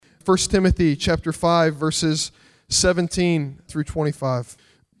1 Timothy chapter 5, verses 17 through 25.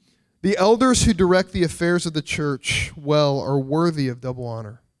 The elders who direct the affairs of the church well are worthy of double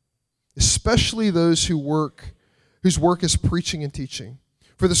honor, especially those whose work is preaching and teaching.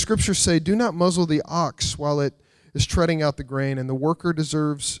 For the scriptures say, do not muzzle the ox while it is treading out the grain, and the worker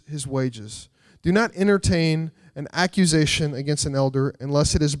deserves his wages. Do not entertain an accusation against an elder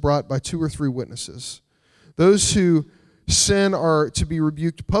unless it is brought by 2 or 3 witnesses. Those who sin are to be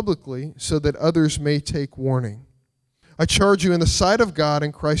rebuked publicly so that others may take warning. I charge you in the sight of God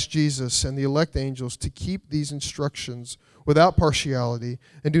and Christ Jesus and the elect angels to keep these instructions without partiality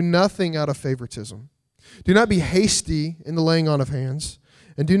and do nothing out of favoritism. Do not be hasty in the laying on of hands,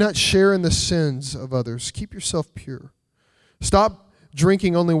 and do not share in the sins of others. Keep yourself pure. Stop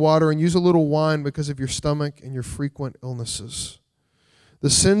drinking only water and use a little wine because of your stomach and your frequent illnesses. The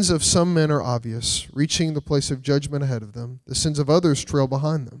sins of some men are obvious, reaching the place of judgment ahead of them. The sins of others trail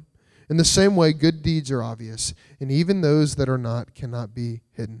behind them. In the same way, good deeds are obvious, and even those that are not cannot be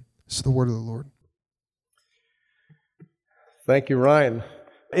hidden. This is the word of the Lord. Thank you, Ryan.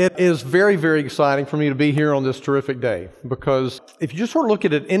 It is very, very exciting for me to be here on this terrific day, because if you just sort of look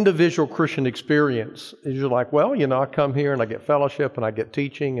at an individual Christian experience, you're like, well, I come here and I get fellowship and I get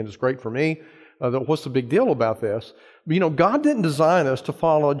teaching and it's great for me. What's the big deal about this? But, God didn't design us to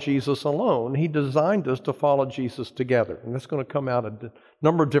follow Jesus alone. He designed us to follow Jesus together. And that's going to come out a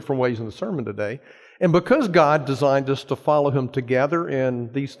number of different ways in the sermon today. And because God designed us to follow Him together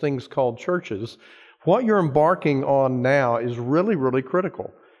in these things called churches, what you're embarking on now is really, really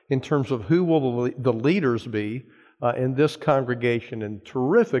critical in terms of who will the leaders be in this congregation, and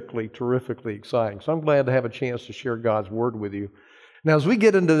terrifically, terrifically exciting. So I'm glad to have a chance to share God's Word with you. Now, as we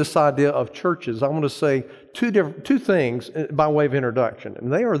get into this idea of churches, I want to say two things by way of introduction,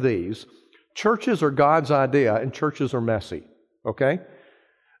 and they are these. Churches are God's idea, and churches are messy, okay?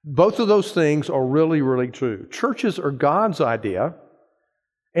 Both of those things are really, really true. Churches are God's idea,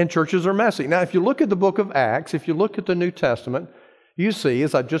 and churches are messy. Now, if you look at the book of Acts, if you look at the New Testament, you see,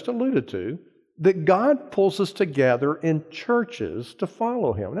 as I just alluded to, that God pulls us together in churches to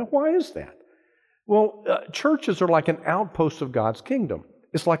follow Him. Now, why is that? Well, churches are like an outpost of God's kingdom.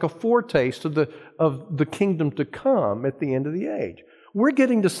 It's like a foretaste of the kingdom to come at the end of the age. We're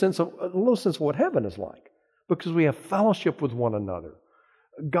getting a little sense of what heaven is like because we have fellowship with one another.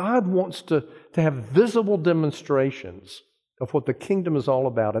 God wants to have visible demonstrations of what the kingdom is all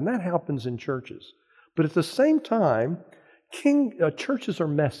about, and that happens in churches. But at the same time, churches are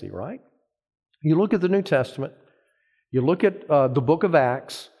messy, right? You look at the New Testament, you look at the book of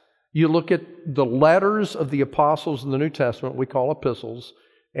Acts, you look at the letters of the apostles in the New Testament, we call epistles,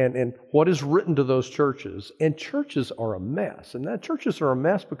 and what is written to those churches. And churches are a mess. And that churches are a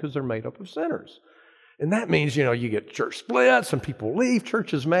mess because they're made up of sinners. And that means, you get church splits and people leave,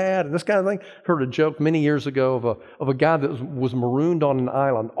 church is mad, and this kind of thing. Heard a joke many years ago of a guy that was marooned on an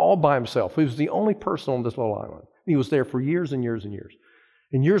island all by himself. He was the only person on this little island. He was there for years and years and years.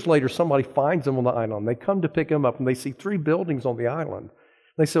 And years later, somebody finds him on the island. They come to pick him up, and they see 3 buildings on the island.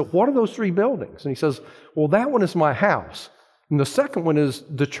 They said, what are those 3 buildings? And he says, well, that one is my house. And the second one is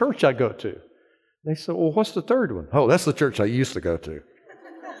the church I go to. And they said, well, what's the third one? Oh, that's the church I used to go to.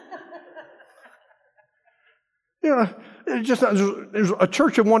 There's a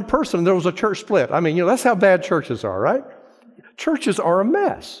church of one person, and there was a church split. That's how bad churches are, right? Churches are a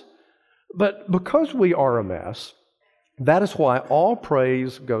mess. But because we are a mess, that is why all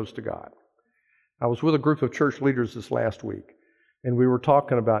praise goes to God. I was with a group of church leaders this last week, and we were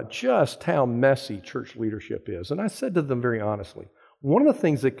talking about just how messy church leadership is. And I said to them very honestly, one of the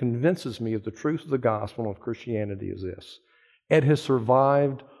things that convinces me of the truth of the gospel of Christianity is this: it has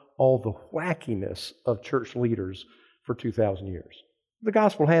survived all the wackiness of church leaders for 2,000 years. The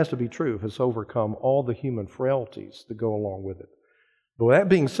gospel has to be true if it's overcome all the human frailties that go along with it. But with that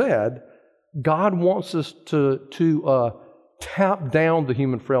being said, God wants us to tap down the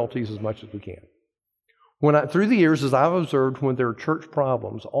human frailties as much as we can. Through the years, as I've observed, when there are church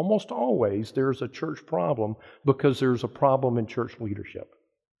problems, almost always there's a church problem because there's a problem in church leadership.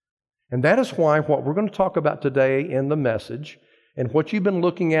 And that is why what we're going to talk about today in the message and what you've been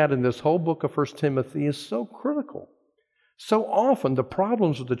looking at in this whole book of 1 Timothy is so critical. So often the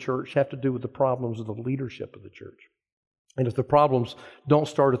problems of the church have to do with the problems of the leadership of the church. And if the problems don't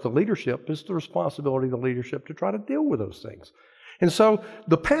start at the leadership, it's the responsibility of the leadership to try to deal with those things. And so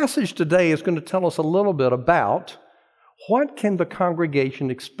the passage today is going to tell us a little bit about what can the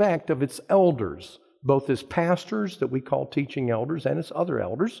congregation expect of its elders, both as pastors that we call teaching elders and as other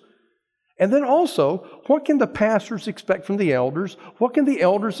elders. And then also, what can the pastors expect from the elders? What can the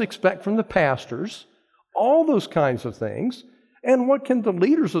elders expect from the pastors? All those kinds of things. And what can the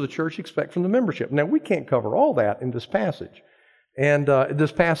leaders of the church expect from the membership? Now, we can't cover all that in this passage. And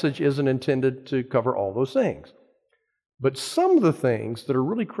this passage isn't intended to cover all those things. But some of the things that are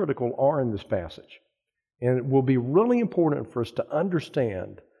really critical are in this passage. And it will be really important for us to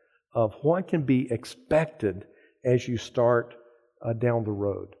understand of what can be expected as you start down the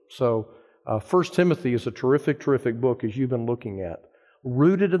road. So 1 Timothy is a terrific book, as you've been looking at.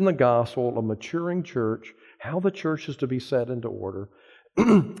 Rooted in the gospel, a maturing church, how the church is to be set into order.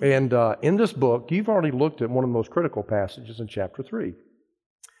 And in this book, you've already looked at one of the most critical passages in chapter 3.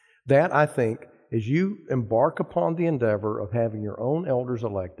 That, I think, as you embark upon the endeavor of having your own elders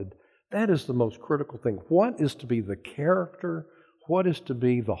elected, that is the most critical thing. What is to be the character? What is to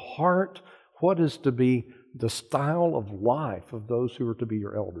be the heart? What is to be the style of life of those who are to be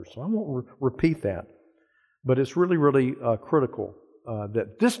your elders? So I won't repeat that. But it's really critical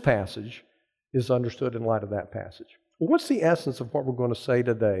that this passage is understood in light of that passage. Well, what's the essence of what we're going to say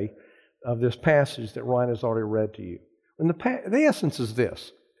today of this passage that Ryan has already read to you? And the essence is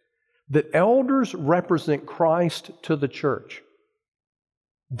this, that elders represent Christ to the church.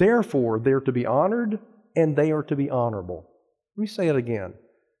 Therefore, they're to be honored and they are to be honorable. Let me say it again.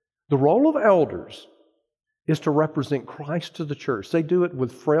 The role of elders is to represent Christ to the church. They do it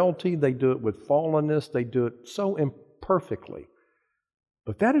with frailty, they do it with fallenness, they do it so imperfectly.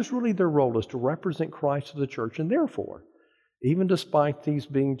 But that is really their role, is to represent Christ to the church. And therefore, even despite these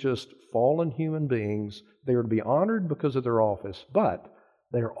being just fallen human beings, they are to be honored because of their office, but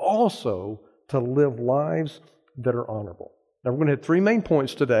they are also to live lives that are honorable. Now, we're going to have 3 main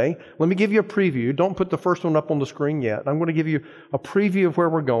points today. Let me give you a preview. Don't put the first one up on the screen yet. I'm going to give you a preview of where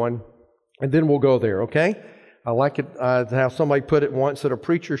we're going, and then we'll go there, okay? I like it how somebody put it once, that a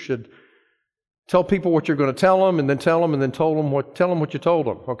preacher should tell people what you're going to tell them, and then tell them, and then tell them what you told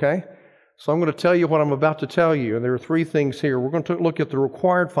them, okay? So I'm going to tell you what I'm about to tell you, and there are 3 things here. We're going to look at the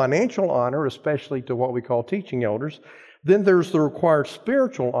required financial honor, especially to what we call teaching elders. Then there's the required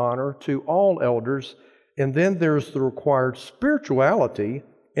spiritual honor to all elders. And then there's the required spirituality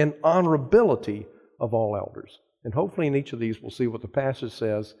and honorability of all elders. And hopefully in each of these we'll see what the passage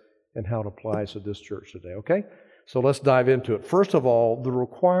says and how it applies to this church today, okay? So let's dive into it. First of all, the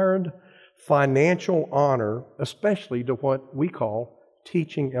required financial honor, especially to what we call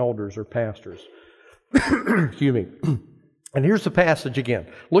teaching elders or pastors. Excuse me. And here's the passage again.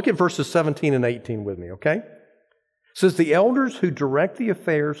 Look at verses 17 and 18 with me, okay? It says, "The elders who direct the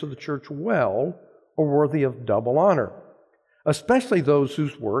affairs of the church well are worthy of double honor, especially those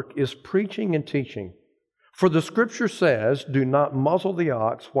whose work is preaching and teaching. For the Scripture says, 'Do not muzzle the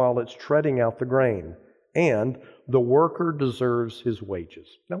ox while it's treading out the grain,' and 'the worker deserves his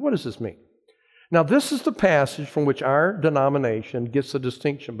wages.'" Now, what does this mean? Now, this is the passage from which our denomination gets the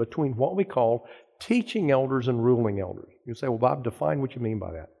distinction between what we call teaching elders and ruling elders. You say, "Well, Bob, define what you mean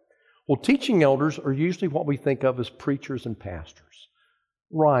by that." Well, teaching elders are usually what we think of as preachers and pastors.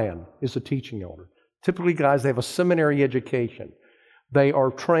 Ryan is a teaching elder. Typically, guys, they have a seminary education. They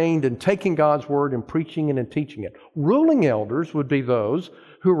are trained in taking God's Word and preaching it and teaching it. Ruling elders would be those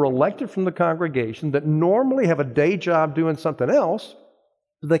who are elected from the congregation that normally have a day job doing something else.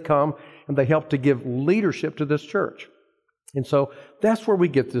 They come and they help to give leadership to this church. And so that's where we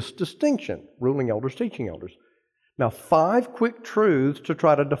get this distinction, ruling elders, teaching elders. Now, 5 quick truths to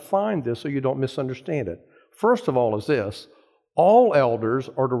try to define this so you don't misunderstand it. First of all is this: all elders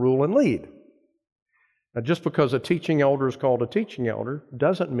are to rule and lead. Now, just because a teaching elder is called a teaching elder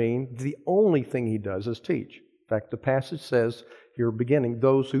doesn't mean the only thing he does is teach. In fact, the passage says here beginning,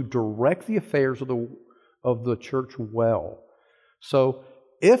 those who direct the affairs of the church well. So,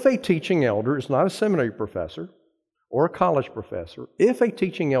 if a teaching elder is not a seminary professor or a college professor, if a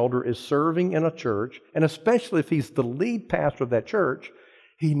teaching elder is serving in a church, and especially if he's the lead pastor of that church,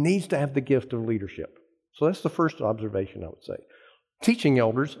 he needs to have the gift of leadership. So that's the first observation I would say. Teaching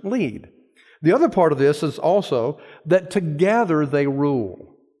elders lead. The other part of this is also that together they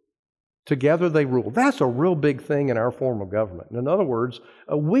rule. Together they rule. That's a real big thing in our form of government. In other words,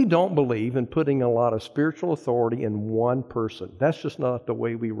 we don't believe in putting a lot of spiritual authority in one person. That's just not the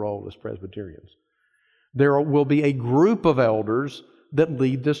way we roll as Presbyterians. There will be a group of elders that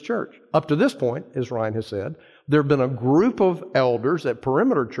lead this church. Up to this point, as Ryan has said, there have been a group of elders at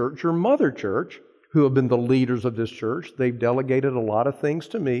Perimeter Church, or Mother Church, who have been the leaders of this church. They've delegated a lot of things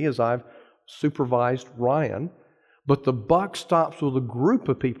to me as I've supervised Ryan. But the buck stops with a group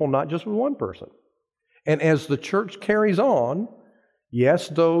of people, not just with one person. And as the church carries on, yes,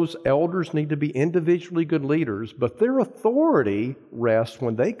 those elders need to be individually good leaders, but their authority rests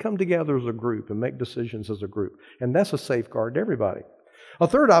when they come together as a group and make decisions as a group. And that's a safeguard to everybody. A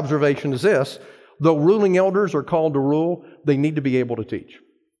third observation is this: though ruling elders are called to rule, they need to be able to teach.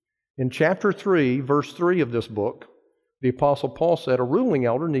 In chapter 3, verse 3 of this book, the Apostle Paul said a ruling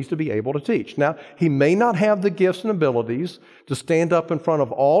elder needs to be able to teach. Now, he may not have the gifts and abilities to stand up in front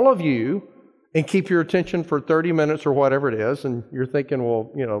of all of you and keep your attention for 30 minutes or whatever it is. And you're thinking,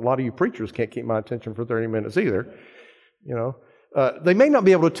 well, a lot of you preachers can't keep my attention for 30 minutes either. They may not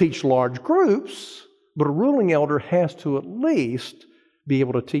be able to teach large groups, but a ruling elder has to at least be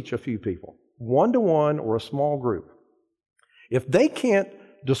able to teach a few people, one-to-one or a small group. If they can't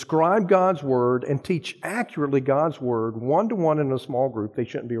describe God's Word and teach accurately God's Word one-to-one in a small group, they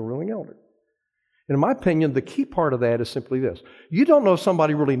shouldn't be a ruling elder. And in my opinion, the key part of that is simply this. You don't know if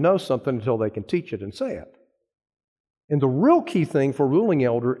somebody really knows something until they can teach it and say it. And the real key thing for a ruling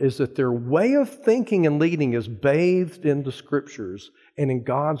elder is that their way of thinking and leading is bathed in the Scriptures and in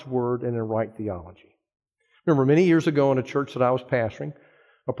God's Word and in right theology. Remember, many years ago in a church that I was pastoring,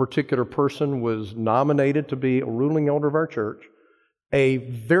 a particular person was nominated to be a ruling elder of our church, a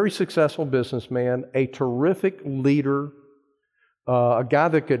very successful businessman, a terrific leader, a guy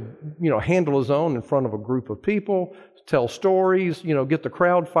that could, handle his own in front of a group of people, tell stories, get the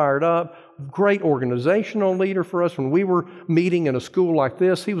crowd fired up. Great organizational leader for us. When we were meeting in a school like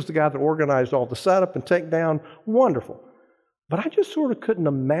this, he was the guy that organized all the setup and takedown. Wonderful. But I just sort of couldn't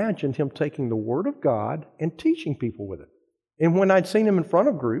imagine him taking the Word of God and teaching people with it. And when I'd seen him in front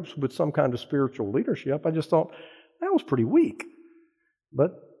of groups with some kind of spiritual leadership, I just thought, that was pretty weak.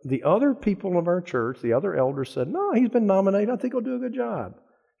 But the other people of our church, the other elders said, no, he's been nominated. I think he'll do a good job.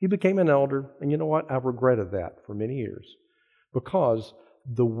 He became an elder, and you know what? I've regretted that for many years because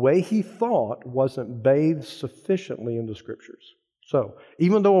the way he thought wasn't bathed sufficiently in the Scriptures. So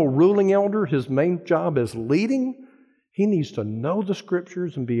even though a ruling elder, his main job is leading, he needs to know the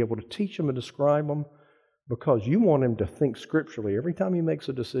Scriptures and be able to teach them and describe them because you want him to think scripturally every time he makes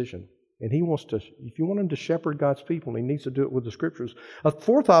a decision. And he wants to, if you want him to shepherd God's people, he needs to do it with the Scriptures. A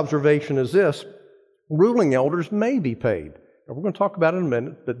fourth observation is this: ruling elders may be paid. Now, we're going to talk about it in a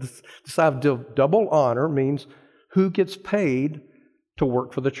minute, but this double honor means who gets paid to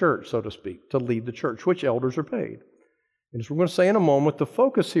work for the church, so to speak, to lead the church, which elders are paid. And as we're going to say in a moment, the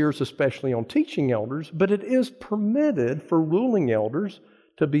focus here is especially on teaching elders, but it is permitted for ruling elders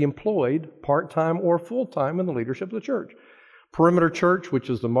to be employed part-time or full-time in the leadership of the church. Perimeter Church, which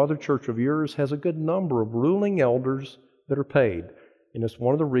is the mother church of yours, has a good number of ruling elders that are paid. And it's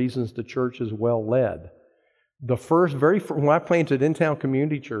one of the reasons the church is well led. When I planted In-Town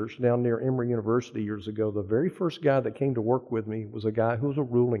Community Church down near Emory University years ago, the very first guy that came to work with me was a guy who was a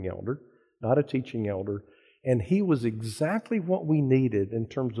ruling elder, not a teaching elder. And he was exactly what we needed in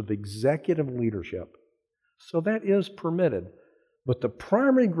terms of executive leadership. So that is permitted. But the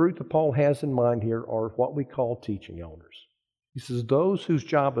primary group that Paul has in mind here are what we call teaching elders. He says those whose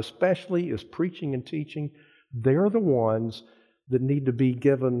job especially is preaching and teaching, they're the ones that need to be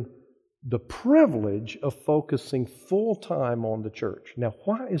given the privilege of focusing full-time on the church. Now,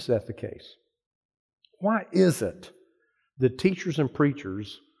 why is that the case? Why is it that teachers and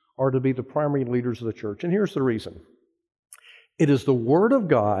preachers are to be the primary leaders of the church? And here's the reason. It is the Word of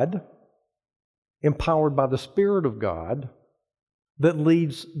God, empowered by the Spirit of God, that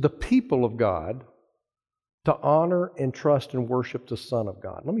leads the people of God to honor and trust and worship the Son of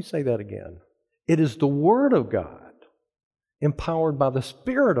God. Let me say that again. It is the Word of God, empowered by the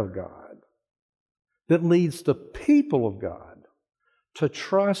Spirit of God, that leads the people of God to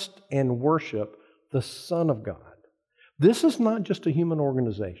trust and worship the Son of God. This is not just a human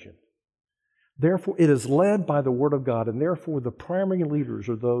organization. Therefore, it is led by the Word of God, and therefore the primary leaders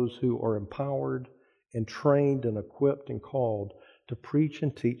are those who are empowered and trained and equipped and called to preach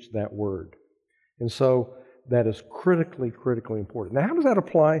and teach that Word. And so that is critically important. Now, how does that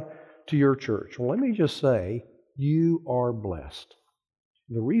apply to your church? Well, let me just say, you are blessed.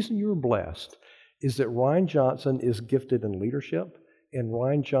 The reason you're blessed is that Ryan Johnson is gifted in leadership, and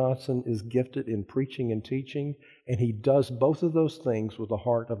Ryan Johnson is gifted in preaching and teaching, and he does both of those things with the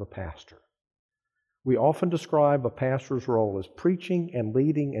heart of a pastor. We often describe a pastor's role as preaching and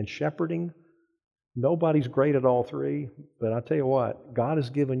leading and shepherding. Nobody's great at all three, but I tell you what, God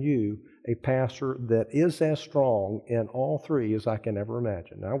has given you a pastor that is as strong in all three as I can ever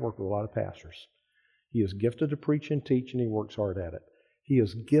imagine. Now, I work with a lot of pastors. He is gifted to preach and teach, and he works hard at it. He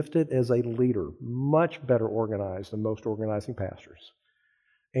is gifted as a leader, much better organized than most organizing pastors.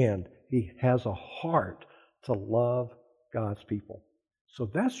 And he has a heart to love God's people. So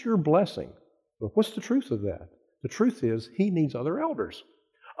that's your blessing. But what's the truth of that? The truth is he needs other elders.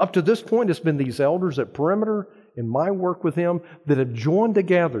 Up to this point, it's been these elders at Perimeter in my work with him that have joined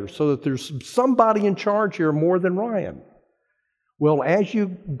together so that there's somebody in charge here more than Ryan. Well, as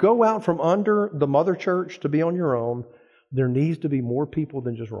you go out from under the mother church to be on your own, there needs to be more people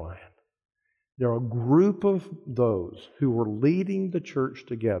than just Ryan. There are a group of those who are leading the church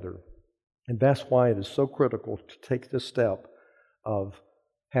together. And that's why it is so critical to take this step of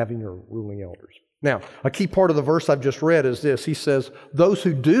having your ruling elders. Now, a key part of the verse I've just read is this. He says, those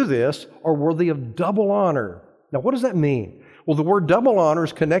who do this are worthy of double honor. Now, what does that mean? Well, the word double honor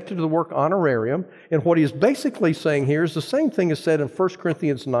is connected to the word honorarium, and what he is basically saying here is the same thing as said in 1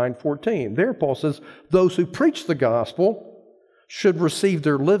 Corinthians 9:14. There, Paul says, those who preach the gospel should receive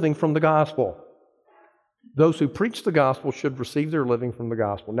their living from the gospel. Those who preach the gospel should receive their living from the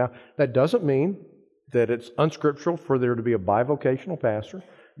gospel. Now, that doesn't mean that it's unscriptural for there to be a bivocational pastor.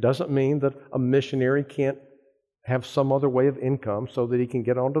 It doesn't mean that a missionary can't have some other way of income so that he can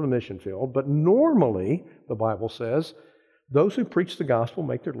get onto the mission field. But normally, the Bible says, those who preach the gospel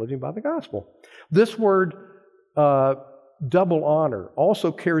make their living by the gospel. This word, double honor,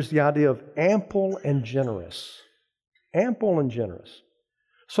 also carries the idea of ample and generous. Ample and generous.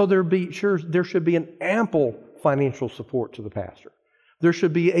 So there should be an ample financial support to the pastor. There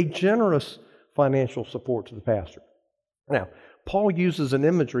should be a generous financial support to the pastor. Now, Paul uses an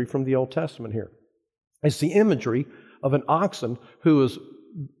imagery from the Old Testament here. It's the imagery of an oxen who is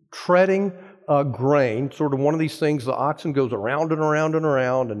treading grain, sort of one of these things, the oxen goes around and around and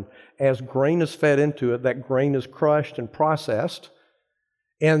around, and as grain is fed into it, that grain is crushed and processed.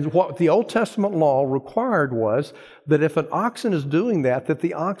 And what the Old Testament law required was that if an oxen is doing that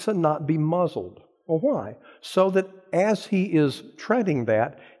the oxen not be muzzled. Well, why? So that as he is treading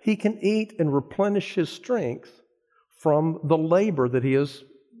that, he can eat and replenish his strength from the labor that he is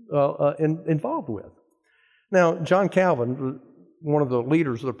involved with. Now, John Calvin, one of the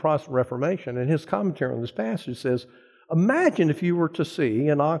leaders of the Protestant Reformation, in his commentary on this passage says, imagine if you were to see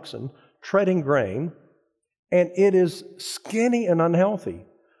an oxen treading grain and it is skinny and unhealthy.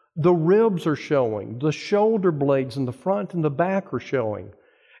 The ribs are showing, the shoulder blades in the front and the back are showing.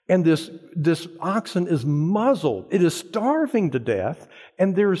 And this oxen is muzzled. It is starving to death,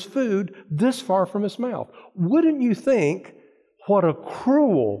 and there's food this far from its mouth. Wouldn't you think what a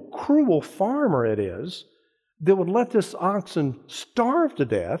cruel, cruel farmer it is that would let this oxen starve to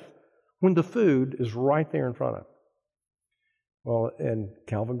death when the food is right there in front of it? Well, and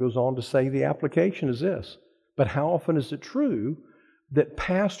Calvin goes on to say the application is this. But how often is it true that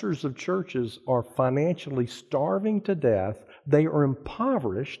pastors of churches are financially starving to death? They are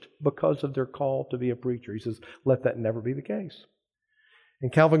impoverished because of their call to be a preacher. He says, let that never be the case.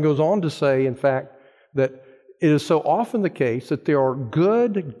 And Calvin goes on to say, in fact, that it is so often the case that there are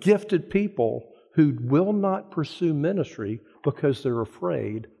good, gifted people who will not pursue ministry because they're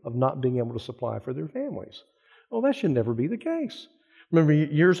afraid of not being able to supply for their families. Well, that should never be the case. Remember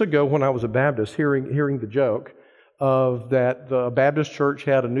years ago when I was a Baptist, hearing the joke of that the Baptist church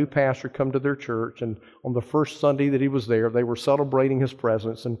had a new pastor come to their church, and on the first Sunday that he was there, they were celebrating his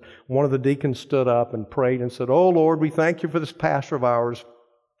presence, and one of the deacons stood up and prayed and said, "Oh Lord, we thank you for this pastor of ours,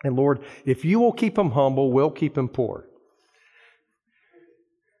 and Lord, if you will keep him humble, we'll keep him poor."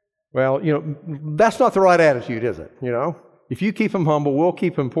 Well, that's not the right attitude, is it? If you keep him humble, we'll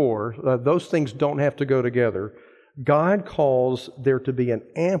keep him poor. Those things don't have to go together. God calls there to be an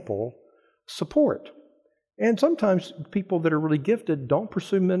ample support. And sometimes people that are really gifted don't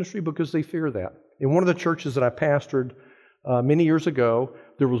pursue ministry because they fear that. In one of the churches that I pastored many years ago,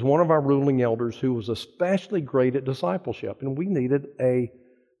 there was one of our ruling elders who was especially great at discipleship, and we needed a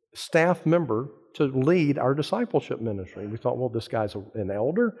staff member to lead our discipleship ministry. We thought, well, this guy's an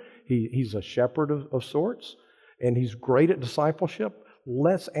elder. He's a shepherd of sorts, and he's great at discipleship.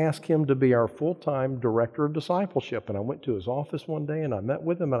 Let's ask him to be our full-time director of discipleship. And I went to his office one day, and I met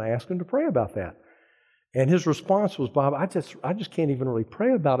with him, and I asked him to pray about that. And his response was, "Bob, I just can't even really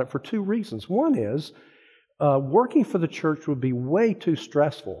pray about it for two reasons. One is, working for the church would be way too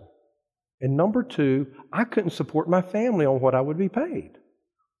stressful. And number two, I couldn't support my family on what I would be paid."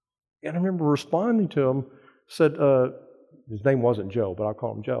 And I remember responding to him, said, his name wasn't Joe, but I'll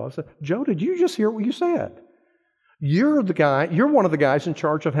call him Joe. I said, "Joe, did you just hear what you said? You're one of the guys in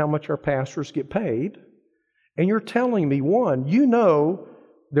charge of how much our pastors get paid. And you're telling me, one, you know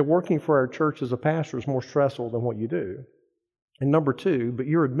that working for our church as a pastor is more stressful than what you do. And number two, but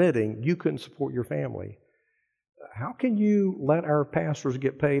you're admitting you couldn't support your family. How can you let our pastors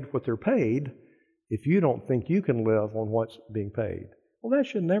get paid what they're paid if you don't think you can live on what's being paid?" Well, that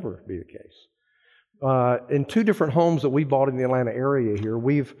should never be the case. In two different homes that we bought in the Atlanta area here,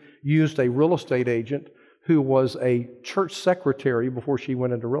 we've used a real estate agent who was a church secretary before she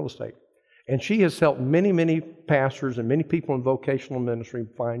went into real estate. And she has helped many, many pastors and many people in vocational ministry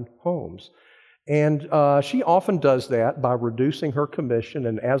find homes. And she often does that by reducing her commission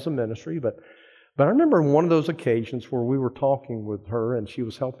and as a ministry. But I remember one of those occasions where we were talking with her and she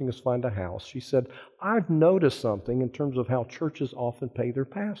was helping us find a house. She said, I've noticed something in terms of how churches often pay their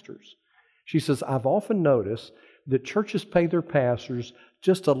pastors. She says, I've often noticed that churches pay their pastors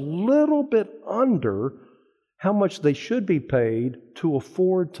just a little bit under how much they should be paid to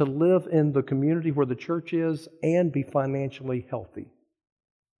afford to live in the community where the church is and be financially healthy.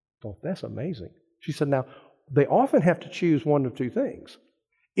 I thought, that's amazing. She said, now, they often have to choose one of two things.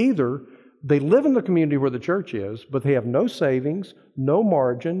 Either they live in the community where the church is, but they have no savings, no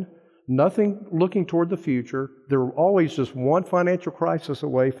margin, nothing looking toward the future. They're always just one financial crisis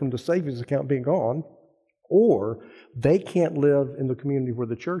away from the savings account being gone. Or they can't live in the community where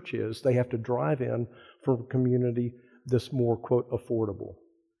the church is. They have to drive in for a community that's more, quote, affordable.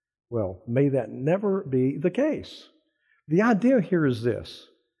 Well, may that never be the case. The idea here is this,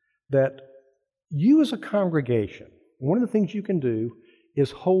 that you as a congregation, one of the things you can do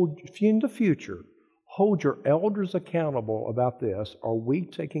is in the future, hold your elders accountable about this. Are we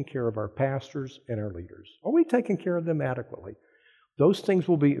taking care of our pastors and our leaders? Are we taking care of them adequately? Those things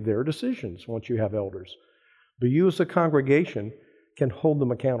will be their decisions once you have elders. But you as a congregation can hold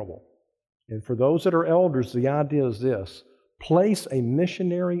them accountable. And for those that are elders, the idea is this: place a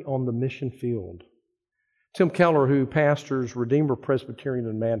missionary on the mission field. Tim Keller, who pastors Redeemer Presbyterian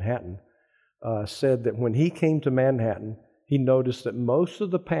in Manhattan, said that when he came to Manhattan, he noticed that most of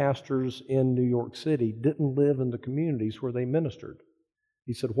the pastors in New York City didn't live in the communities where they ministered.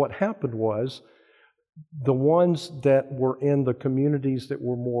 He said what happened was the ones that were in the communities that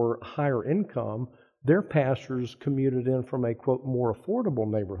were more higher income, their pastors commuted in from a, quote, more affordable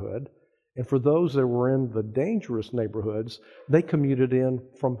neighborhood. And for those that were in the dangerous neighborhoods, they commuted in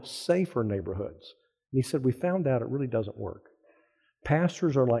from safer neighborhoods. And he said, we found out it really doesn't work.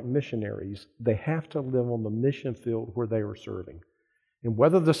 Pastors are like missionaries. They have to live on the mission field where they are serving. And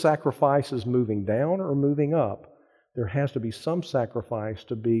whether the sacrifice is moving down or moving up, there has to be some sacrifice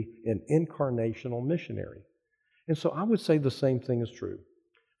to be an incarnational missionary. And so I would say the same thing is true.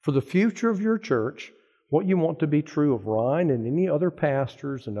 For the future of your church, what you want to be true of Ryan and any other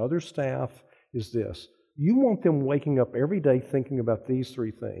pastors and other staff is this. You want them waking up every day thinking about these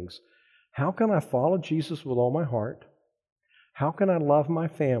three things. How can I follow Jesus with all my heart? How can I love my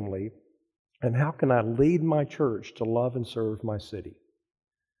family? And how can I lead my church to love and serve my city?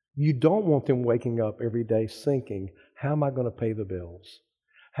 You don't want them waking up every day thinking, how am I going to pay the bills?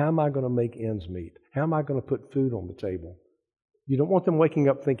 How am I going to make ends meet? How am I going to put food on the table? You don't want them waking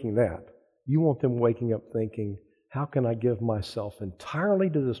up thinking that. You want them waking up thinking, how can I give myself entirely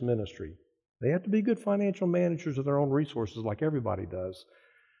to this ministry? They have to be good financial managers of their own resources like everybody does.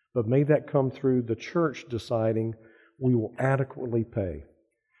 But may that come through the church deciding we will adequately pay.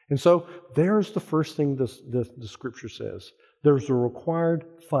 And so there's the first thing the Scripture says. There's a required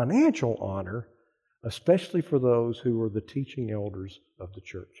financial honor, especially for those who are the teaching elders of the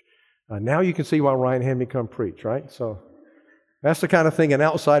church. Now you can see why Ryan had me come preach, right? So that's the kind of thing an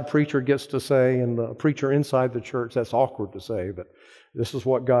outside preacher gets to say, and the preacher inside the church, that's awkward to say, but this is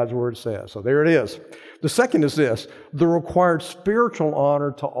what God's Word says. So there it is. The second is this, the required spiritual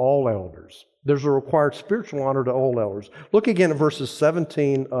honor to all elders. There's a required spiritual honor to all elders. Look again at verses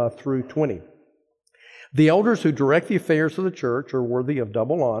 17 through 20. The elders who direct the affairs of the church are worthy of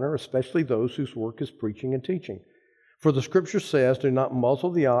double honor, especially those whose work is preaching and teaching. For the Scripture says, do not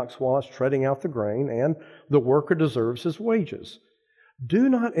muzzle the ox while it's treading out the grain, and the worker deserves his wages. Do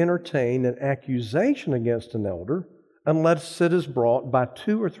not entertain an accusation against an elder unless it is brought by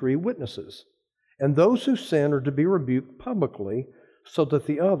 2 or 3 witnesses. And those who sin are to be rebuked publicly so that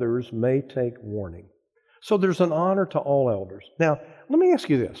the others may take warning. So there's an honor to all elders. Now, let me ask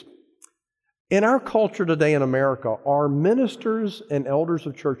you this. In our culture today in America, are ministers and elders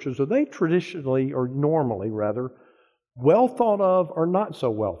of churches, are they traditionally, or normally rather, well thought of or not so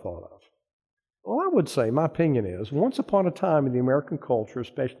well thought of? Well, I would say, my opinion is, once upon a time in the American culture,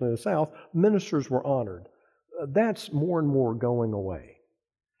 especially in the South, ministers were honored. That's more and more going away.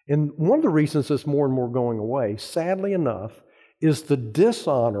 And one of the reasons it's more and more going away, sadly enough, is the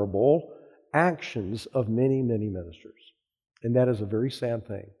dishonorable actions of many, many ministers. And that is a very sad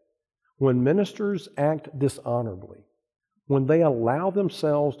thing. When ministers act dishonorably, when they allow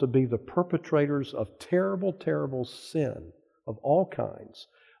themselves to be the perpetrators of terrible, terrible sin of all kinds,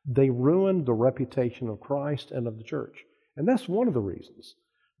 they ruin the reputation of Christ and of the church. And that's one of the reasons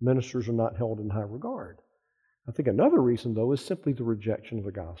ministers are not held in high regard. I think another reason, though, is simply the rejection of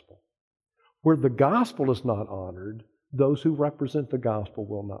the gospel. Where the gospel is not honored, those who represent the gospel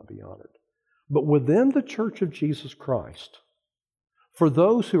will not be honored. But within the church of Jesus Christ, For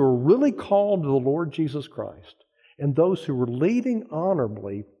those who are really called to the Lord Jesus Christ and those who are leading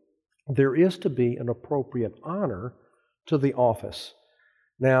honorably, there is to be an appropriate honor to the office.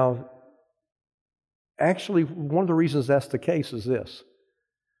 Now, actually, one of the reasons that's the case is this.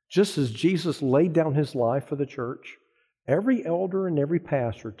 Just as Jesus laid down His life for the church, every elder and every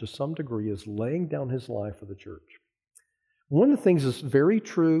pastor, to some degree, is laying down his life for the church. One of the things that's very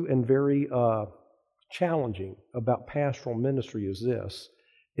true and very challenging about pastoral ministry is this.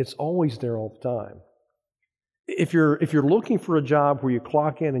 It's always there all the time. If you're looking for a job where you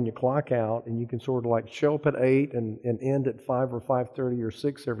clock in and you clock out and you can sort of like show up at 8 and end at 5 or 5:30 or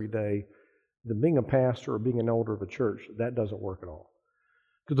 6 every day, then being a pastor or being an elder of a church, that doesn't work at all.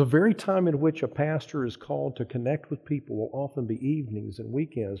 Because the very time in which a pastor is called to connect with people will often be evenings and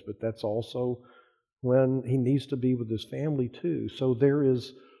weekends, but that's also when he needs to be with his family too. So there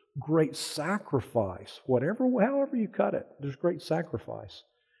is great sacrifice, however you cut it, there's great sacrifice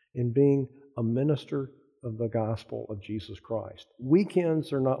in being a minister of the gospel of Jesus Christ.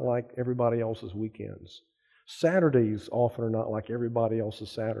 Weekends are not like everybody else's weekends. Saturdays often are not like everybody else's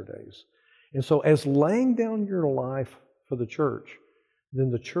Saturdays. And so as laying down your life for the church,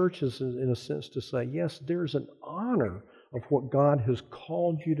 then the church is in a sense to say, yes, there's an honor of what God has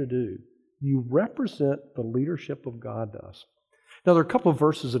called you to do. You represent the leadership of God to us. Now, there are a couple of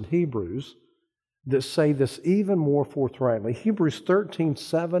verses in Hebrews that say this even more forthrightly. Hebrews 13,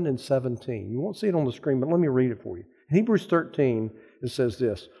 7 and 17. You won't see it on the screen, but let me read it for you. In Hebrews 13, it says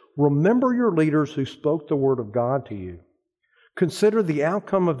this, remember your leaders who spoke the word of God to you. Consider the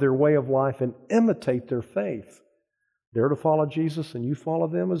outcome of their way of life and imitate their faith. They're to follow Jesus, and you follow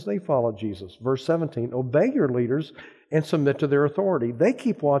them as they follow Jesus. Verse 17, obey your leaders and submit to their authority. They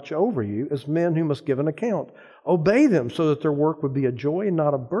keep watch over you as men who must give an account. Obey them so that their work would be a joy and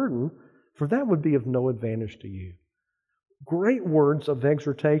not a burden, for that would be of no advantage to you. Great words of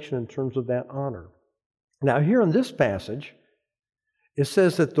exhortation in terms of that honor. Now here in this passage, it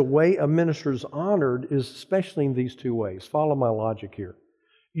says that the way a minister is honored is especially in these two ways. Follow my logic here.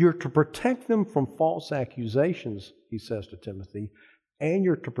 You're to protect them from false accusations, he says to Timothy, and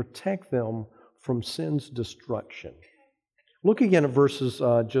you're to protect them from sin's destruction. Look again at verses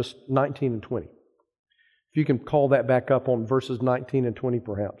just 19 and 20. If you can call that back up on verses 19 and 20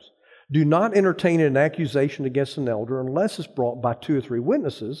 perhaps. Do not entertain an accusation against an elder unless it's brought by 2 or 3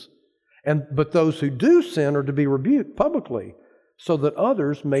 witnesses, but those who do sin are to be rebuked publicly, so that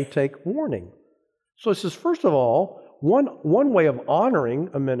others may take warning. So it says, first of all, one way of honoring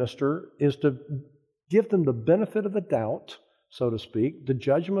a minister is to give them the benefit of the doubt, so to speak, the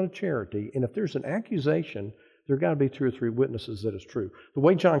judgment of charity. And if there's an accusation, there got to be 2 or 3 witnesses that it's true. The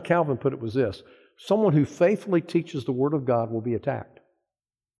way John Calvin put it was this: someone who faithfully teaches the Word of God will be attacked.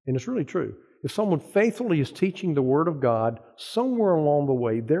 And it's really true. If someone faithfully is teaching the Word of God, somewhere along the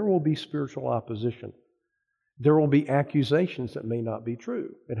way there will be spiritual opposition. There will be accusations that may not be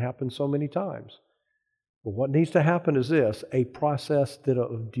true. It happens so many times. But what needs to happen is this: a process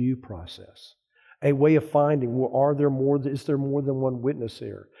of due process. A way of finding, is there more than one witness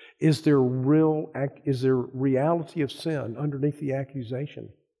here? Is there reality of sin underneath the accusation?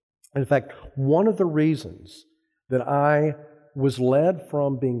 In fact, one of the reasons that I was led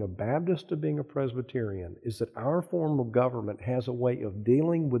from being a Baptist to being a Presbyterian is that our form of government has a way of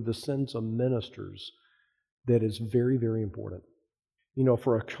dealing with the sins of ministers that is very, very important. You know,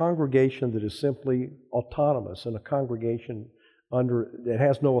 for a congregation that is simply autonomous and a congregation that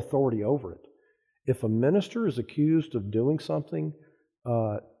has no authority over it, if a minister is accused of doing something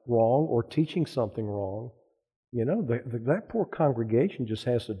wrong or teaching something wrong, you know, that poor congregation just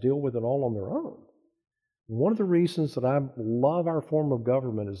has to deal with it all on their own. One of the reasons that I love our form of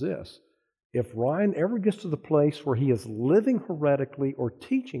government is this: if Ryan ever gets to the place where he is living heretically or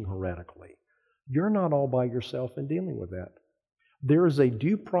teaching heretically, you're not all by yourself in dealing with that. There is a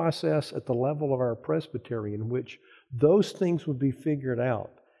due process at the level of our presbytery in which those things would be figured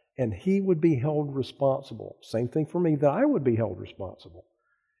out, and he would be held responsible. Same thing for me, that I would be held responsible.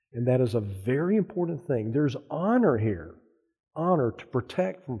 And that is a very important thing. There's honor here. Honor to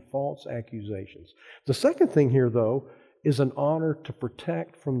protect from false accusations. The second thing here, though, is an honor to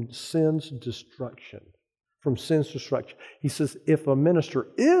protect from sin's destruction. From sin's destruction. He says, if a minister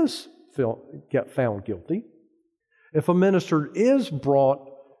is found guilty, if a minister is brought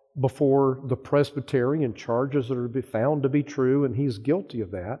before the presbytery and charges that are found to be true and he's guilty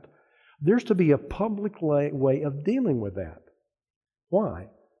of that, there's to be a public way of dealing with that. Why?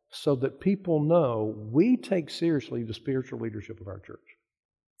 So that people know we take seriously the spiritual leadership of our church.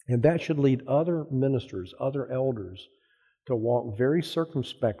 And that should lead other ministers, other elders, to walk very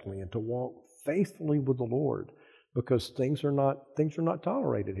circumspectly and to walk faithfully with the Lord, because things are not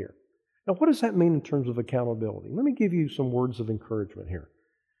tolerated here. Now, what does that mean in terms of accountability? Let me give you some words of encouragement here.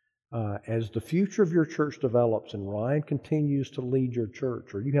 As the future of your church develops and Ryan continues to lead your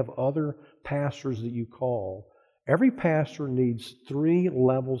church, or you have other pastors that you call, every pastor needs 3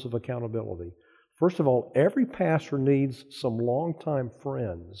 levels of accountability. First of all, every pastor needs some longtime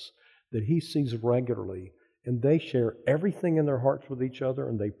friends that he sees regularly, and they share everything in their hearts with each other,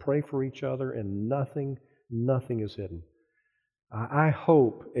 and they pray for each other, and nothing is hidden. I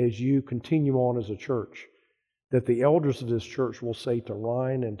hope as you continue on as a church that the elders of this church will say to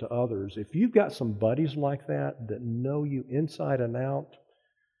Ryan and to others, if you've got some buddies like that know you inside and out,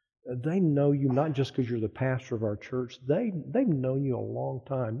 they know you not just because you're the pastor of our church, they've known you a long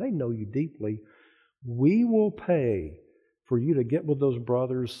time. They know you deeply. We will pay for you to get with those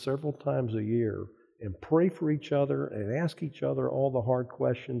brothers several times a year and pray for each other and ask each other all the hard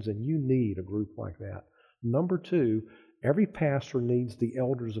questions, and you need a group like that. Number 2, every pastor needs the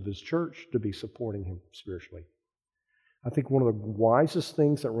elders of his church to be supporting him spiritually. I think one of the wisest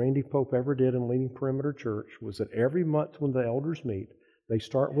things that Randy Pope ever did in leading Perimeter Church was that every month when the elders meet, they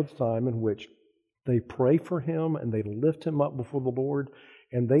start with time in which they pray for him and they lift him up before the Lord,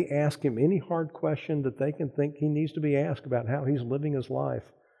 and they ask him any hard question that they can think he needs to be asked about how he's living his life.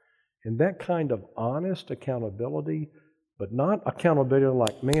 And that kind of honest accountability, but not accountability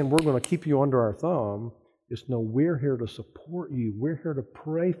like, man, we're going to keep you under our thumb. It's no, we're here to support you. We're here to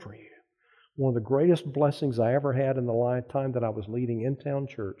pray for you. One of the greatest blessings I ever had in the lifetime that I was leading in-town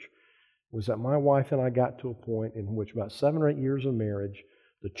church was that my wife and I got to a point in which about 7 or 8 years of marriage,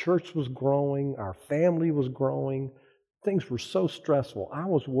 the church was growing, our family was growing, things were so stressful. I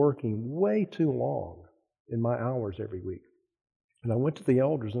was working way too long in my hours every week. And I went to the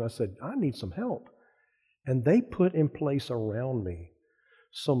elders and I said, I need some help. And they put in place around me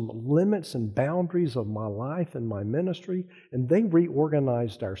some limits and boundaries of my life and my ministry, and they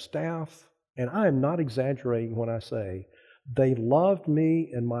reorganized our staff. And I am not exaggerating when I say they loved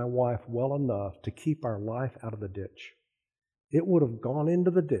me and my wife well enough to keep our life out of the ditch. It would have gone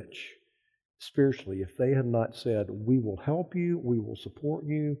into the ditch spiritually if they had not said, we will help you, we will support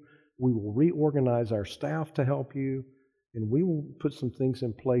you, we will reorganize our staff to help you, and we will put some things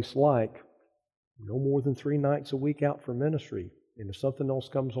in place like no more than 3 nights a week out for ministry. And if something else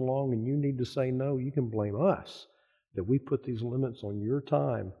comes along and you need to say no, you can blame us that we put these limits on your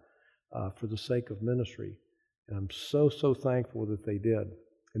time for the sake of ministry. And I'm so thankful that they did.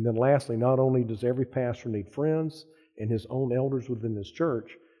 And then lastly, not only does every pastor need friends and his own elders within his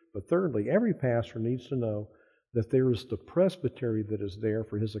church, but thirdly, every pastor needs to know that there is the presbytery that is there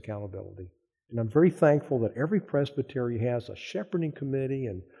for his accountability. And I'm very thankful that every presbytery has a shepherding committee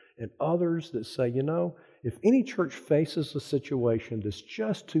and others that say, you know, if any church faces a situation that's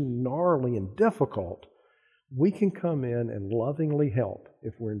just too gnarly and difficult, we can come in and lovingly help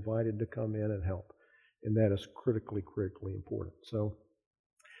if we're invited to come in and help. And that is critically important.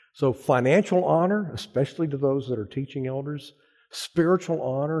 So financial honor, especially to those that are teaching elders, spiritual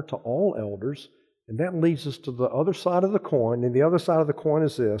honor to all elders, and that leads us to the other side of the coin. And the other side of the coin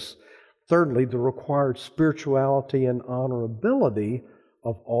is this. Thirdly, the required spirituality and honorability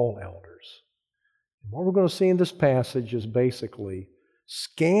of all elders. And what we're going to see in this passage is basically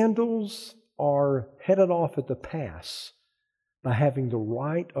scandals are headed off at the pass by having the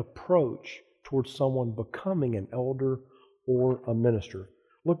right approach towards someone becoming an elder or a minister.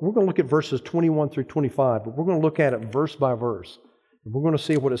 Look, we're going to look at verses 21 through 25, but we're going to look at it verse by verse. And we're going to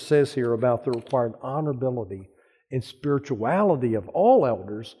see what it says here about the required honorability and spirituality of all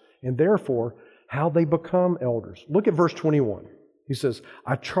elders, and therefore how they become elders. Look at verse 21. He says,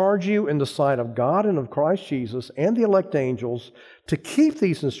 I charge you in the sight of God and of Christ Jesus and the elect angels to keep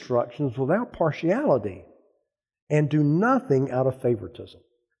these instructions without partiality and do nothing out of favoritism.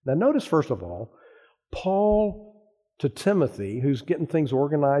 Now notice, first of all, Paul to Timothy, who's getting things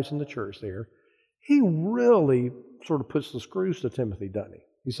organized in the church there, he really sort of puts the screws to Timothy, doesn't he?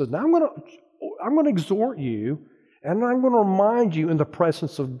 He says, now I'm going to exhort you, and I'm going to remind you in the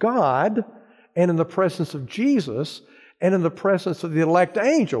presence of God and in the presence of Jesus and in the presence of the elect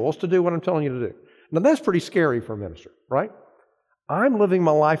angels to do what I'm telling you to do. Now that's pretty scary for a minister, right? I'm living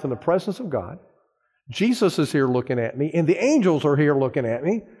my life in the presence of God. Jesus is here looking at me, and the angels are here looking at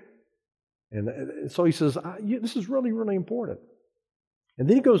me. And so he says, this is really important. And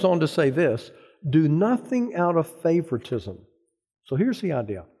then he goes on to say this, do nothing out of favoritism. So here's the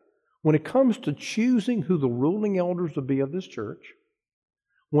idea. When it comes to choosing who the ruling elders will be of this church,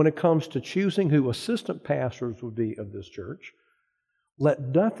 when it comes to choosing who assistant pastors will be of this church, let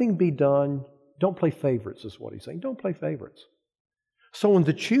nothing be done. Don't play favorites is what he's saying. Don't play favorites. So in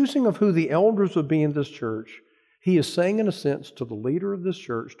the choosing of who the elders will be in this church, He is saying, in a sense, to the leader of this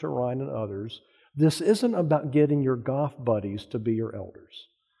church, to Ryan and others, this isn't about getting your golf buddies to be your elders.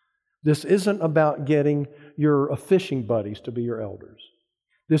 This isn't about getting your fishing buddies to be your elders.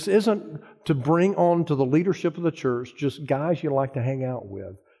 This isn't to bring on to the leadership of the church just guys you like to hang out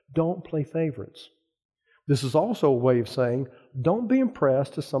with. Don't play favorites. This is also a way of saying, don't be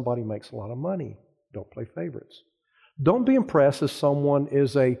impressed if somebody makes a lot of money. Don't play favorites. Don't be impressed if someone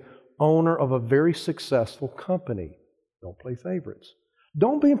is a owner of a very successful company. Don't play favorites.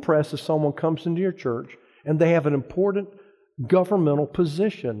 Don't be impressed if someone comes into your church and they have an important governmental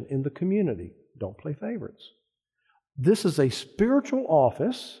position in the community. Don't play favorites. This is a spiritual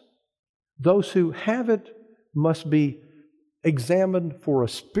office. Those who have it must be examined for a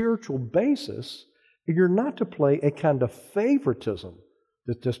spiritual basis. You're not to play a kind of favoritism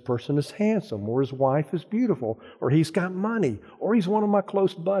that this person is handsome, or his wife is beautiful, or he's got money, or he's one of my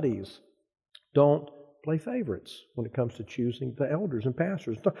close buddies. Don't play favorites when it comes to choosing the elders and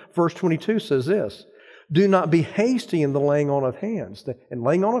pastors. Verse 22 says this, do not be hasty in the laying on of hands. And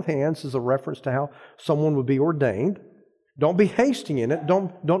laying on of hands is a reference to how someone would be ordained. Don't be hasty in it.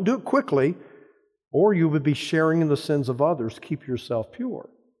 Don't do it quickly, or you would be sharing in the sins of others. Keep yourself pure.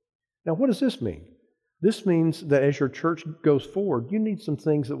 Now, what does this mean? This means that as your church goes forward, you need some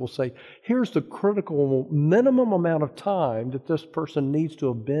things that will say, here's the critical minimum amount of time that this person needs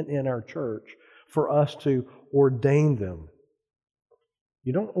to have been in our church for us to ordain them.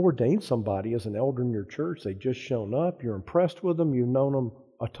 You don't ordain somebody as an elder in your church. They've just shown up. You're impressed with them. You've known them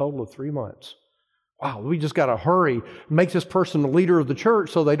a total of 3 months. Wow, we just got to hurry. Make this person the leader of the church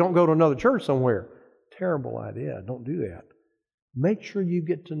so they don't go to another church somewhere. Terrible idea. Don't do that. Make sure you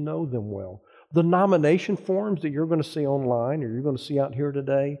get to know them well. The nomination forms that you're going to see online or you're going to see out here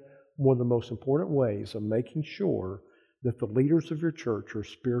today, one of the most important ways of making sure that the leaders of your church are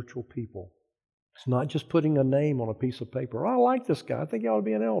spiritual people. It's not just putting a name on a piece of paper. Oh, I like this guy. I think he ought to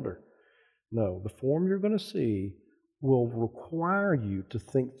be an elder. No, the form you're going to see will require you to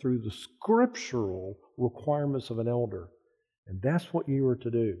think through the scriptural requirements of an elder. And that's what you are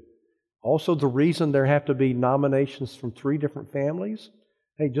to do. Also, the reason there have to be nominations from 3 different families,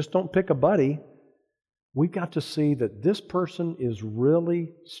 hey, just don't pick a buddy. We've got to see that this person is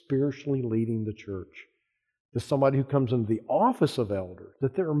really spiritually leading the church. There's somebody who comes into the office of elder,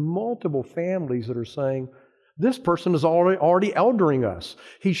 that there are multiple families that are saying, this person is already eldering us.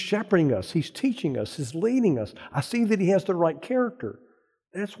 He's shepherding us. He's teaching us. He's leading us. I see that he has the right character.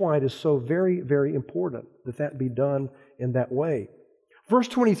 That's why it is so very, very important that that be done in that way. Verse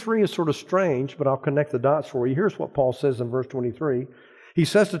 23 is sort of strange, but I'll connect the dots for you. Here's what Paul says in verse 23. He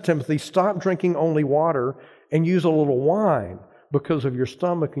says to Timothy, stop drinking only water and use a little wine because of your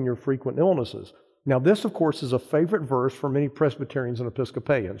stomach and your frequent illnesses. Now, this, of course, is a favorite verse for many Presbyterians and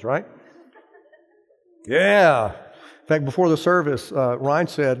Episcopalians, right? Yeah. In fact, before the service, Ryan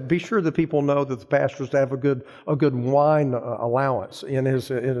said, be sure that people know that the pastor's to have a good wine allowance in his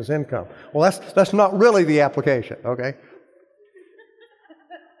income. Well, that's not really the application, okay?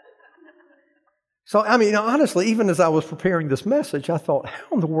 So, I mean, honestly, even as I was preparing this message, I thought, how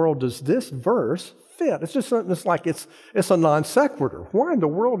in the world does this verse fit? It's just it's like it's a non sequitur. Why in the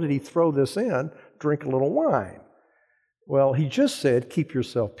world did he throw this in? Drink a little wine. Well, he just said, keep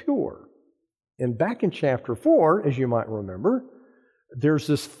yourself pure. And back in chapter 4, as you might remember, there's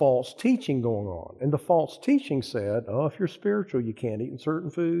this false teaching going on. And the false teaching said, oh, if you're spiritual, you can't eat certain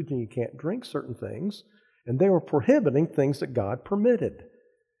foods and you can't drink certain things. And they were prohibiting things that God permitted.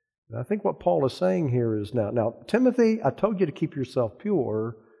 And I think what Paul is saying here is now, Timothy, I told you to keep yourself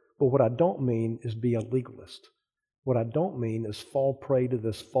pure, but what I don't mean is be a legalist. What I don't mean is fall prey to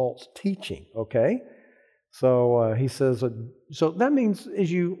this false teaching, okay? So he says, so that means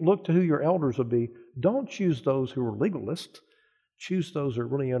as you look to who your elders will be, don't choose those who are legalists. Choose those who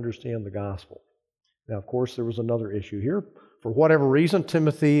really understand the gospel. Now, of course, there was another issue here. For whatever reason,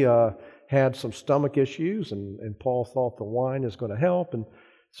 Timothy had some stomach issues, and Paul thought the wine is going to help. And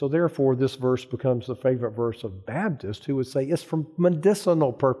so therefore, this verse becomes the favorite verse of Baptists who would say it's for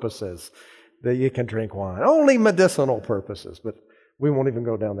medicinal purposes that you can drink wine. Only medicinal purposes. But we won't even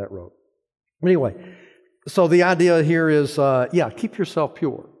go down that road. Anyway, so the idea here is, keep yourself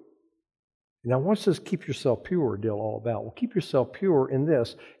pure. Now, what's this keep yourself pure deal all about? Well, keep yourself pure in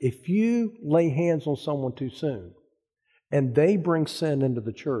this. If you lay hands on someone too soon and they bring sin into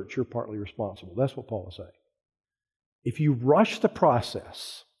the church, you're partly responsible. That's what Paul is saying. If you rush the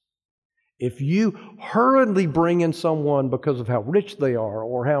process, if you hurriedly bring in someone because of how rich they are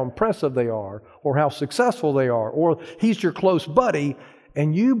or how impressive they are or how successful they are or he's your close buddy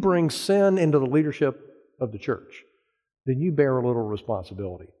and you bring sin into the leadership of the church, then you bear a little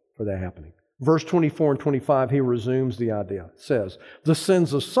responsibility for that happening. Verse 24 and 25, he resumes the idea. It says, the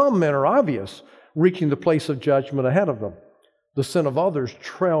sins of some men are obvious, reaching the place of judgment ahead of them. The sin of others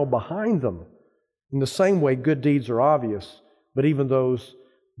trail behind them. In the same way, good deeds are obvious, but even those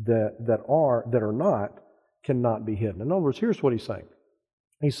that are not cannot be hidden. In other words, here's what he's saying.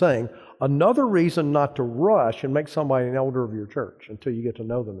 He's saying, another reason not to rush and make somebody an elder of your church until you get to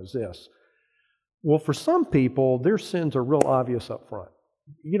know them is this. Well, for some people, their sins are real obvious up front.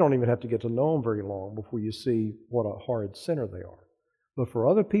 You don't even have to get to know them very long before you see what a horrid sinner they are. But for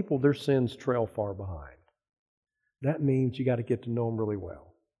other people, their sins trail far behind. That means you got to get to know them really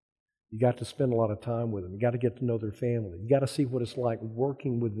well. You got to spend a lot of time with them. You got to get to know their family. You got to see what it's like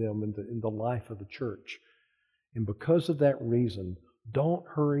working with them in the life of the church. And because of that reason, don't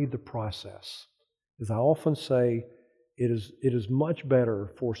hurry the process. As I often say, it is much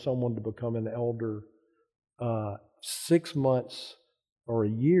better for someone to become an elder 6 months or a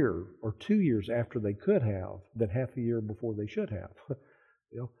year or 2 years after they could have than half a year before they should have.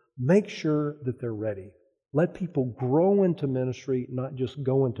 Make sure that they're ready. Let people grow into ministry, not just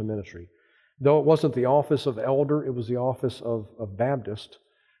go into ministry. Though it wasn't the office of elder, it was the office of Baptist.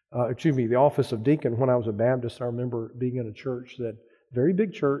 The office of deacon. When I was a Baptist, I remember being in a church, very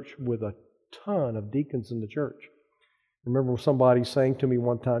big church with a ton of deacons in the church. I remember somebody saying to me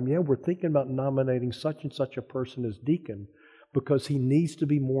one time, we're thinking about nominating such and such a person as deacon because he needs to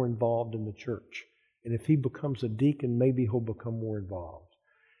be more involved in the church. And if he becomes a deacon, maybe he'll become more involved.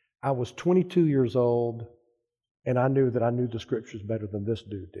 I was 22 years old, and I knew the Scriptures better than this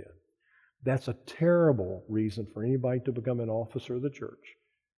dude did. That's a terrible reason for anybody to become an officer of the church.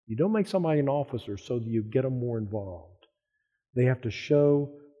 You don't make somebody an officer so that you get them more involved. They have to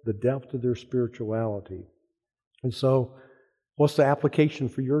show the depth of their spirituality. And so, what's the application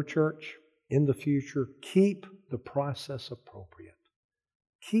for your church in the future? Keep the process appropriate.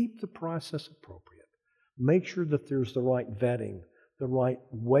 Keep the process appropriate. Make sure that there's the right vetting, the right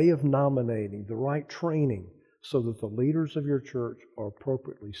way of nominating, the right training, so that the leaders of your church are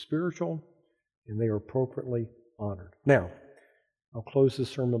appropriately spiritual and they are appropriately honored. Now, I'll close this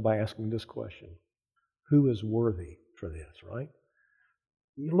sermon by asking this question. Who is worthy for this, right?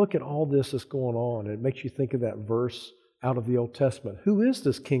 You look at all this that's going on, and it makes you think of that verse out of the Old Testament. Who is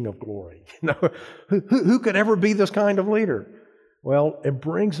this King of glory? Who could ever be this kind of leader? Well, it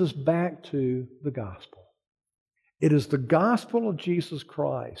brings us back to the gospel. It is the gospel of Jesus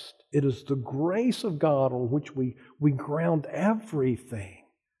Christ. It is the grace of God on which we ground everything.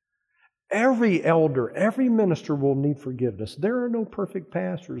 Every elder, every minister will need forgiveness. There are no perfect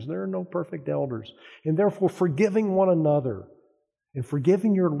pastors. There are no perfect elders. And therefore, forgiving one another and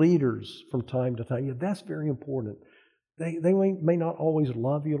forgiving your leaders from time to time, that's very important. They may not always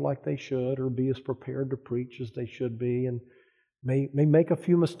love you like they should or be as prepared to preach as they should be and may make a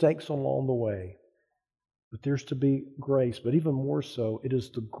few mistakes along the way. But there's to be grace. But even more so, it is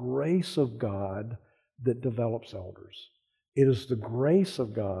the grace of God that develops elders. It is the grace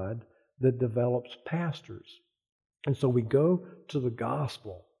of God that develops pastors. And so we go to the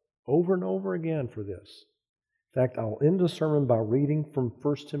gospel over and over again for this. In fact, I'll end the sermon by reading from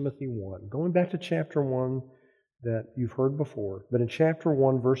 1 Timothy 1, going back to chapter 1 that you've heard before. But in chapter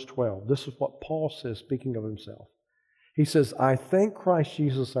 1, verse 12, this is what Paul says, speaking of himself. He says, I thank Christ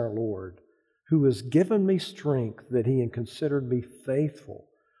Jesus our Lord, who has given me strength that he had considered me faithful,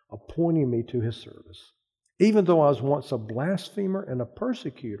 appointing me to his service. Even though I was once a blasphemer and a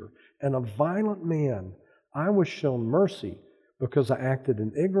persecutor and a violent man, I was shown mercy because I acted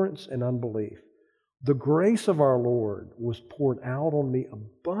in ignorance and unbelief. The grace of our Lord was poured out on me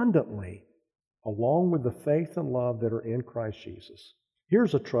abundantly, along with the faith and love that are in Christ Jesus.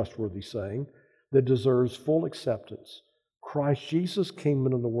 Here's a trustworthy saying that deserves full acceptance. Christ Jesus came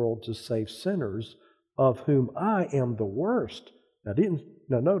into the world to save sinners, of whom I am the worst.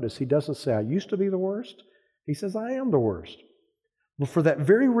 Now notice, he doesn't say, I used to be the worst. He says, I am the worst. Well, for that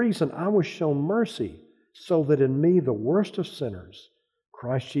very reason, I was shown mercy, so that in me, the worst of sinners,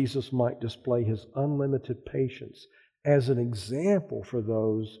 Christ Jesus might display his unlimited patience as an example for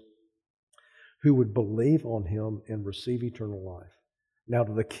those who would believe on him and receive eternal life. Now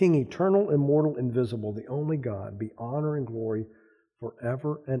to the King, eternal, immortal, invisible, the only God, be honor and glory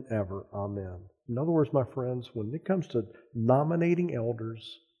forever and ever. Amen. In other words, my friends, when it comes to nominating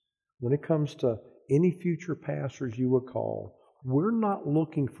elders, when it comes to any future pastors you would call, we're not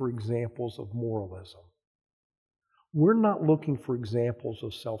looking for examples of moralism. We're not looking for examples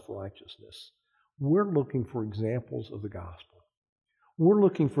of self-righteousness. We're looking for examples of the gospel. We're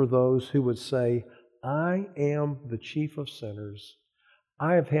looking for those who would say, I am the chief of sinners.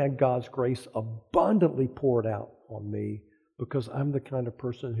 I have had God's grace abundantly poured out on me because I'm the kind of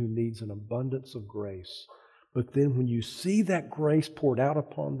person who needs an abundance of grace. But then when you see that grace poured out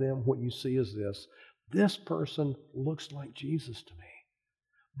upon them, what you see is this. This person looks like Jesus to me.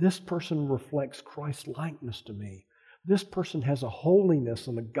 This person reflects Christ's likeness to me. This person has a holiness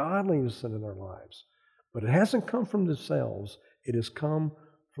and a godliness in their lives. But it hasn't come from themselves. It has come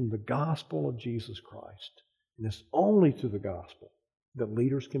from the gospel of Jesus Christ. And it's only through the gospel that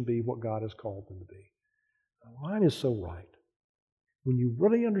leaders can be what God has called them to be. The line is so right. When you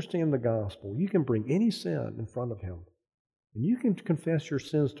really understand the gospel, you can bring any sin in front of Him. And you can confess your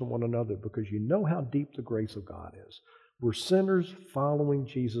sins to one another because you know how deep the grace of God is. We're sinners following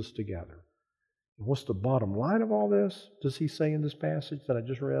Jesus together. And what's the bottom line of all this, does he say in this passage that I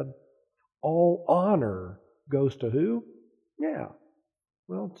just read? All honor goes to who? Yeah.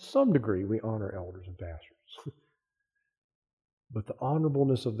 Well, to some degree, we honor elders and pastors. But the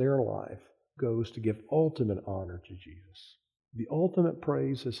honorableness of their life goes to give ultimate honor to Jesus. The ultimate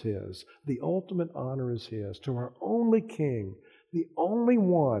praise is His. The ultimate honor is His. To our only King, the only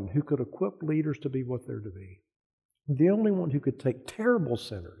one who could equip leaders to be what they're to be. The only one who could take terrible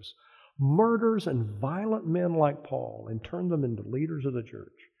sinners, murderers and violent men like Paul, and turn them into leaders of the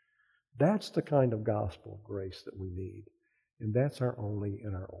church. That's the kind of gospel of grace that we need. And that's our only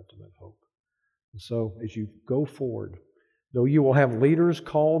and our ultimate hope. And so, as you go forward, though you will have leaders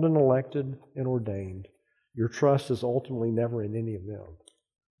called and elected and ordained, your trust is ultimately never in any of them.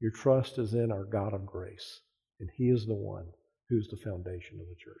 Your trust is in our God of grace. And He is the one who's the foundation of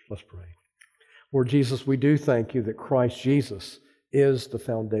the church. Let's pray. Lord Jesus, we do thank You that Christ Jesus is the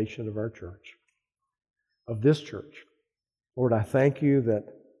foundation of our church, of this church. Lord, I thank You that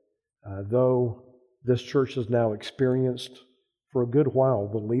though this church has now experienced for a good while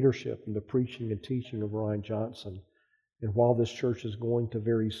the leadership and the preaching and teaching of Ryan Johnson, and while this church is going to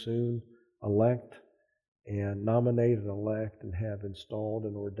very soon elect and nominate and elect and have installed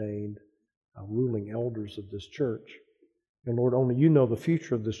and ordained ruling elders of this church. And Lord, only You know the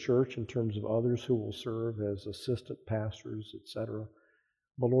future of this church in terms of others who will serve as assistant pastors, etc.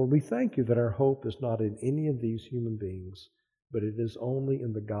 But Lord, we thank You that our hope is not in any of these human beings, but it is only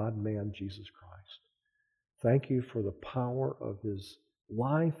in the God-man, Jesus Christ. Thank You for the power of His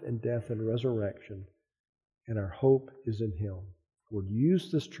life and death and resurrection, and our hope is in Him. Lord, use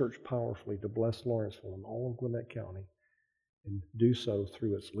this church powerfully to bless Lawrenceville and all of Gwinnett County, and do so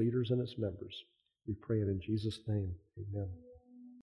through its leaders and its members. We pray it in Jesus' name. Amen.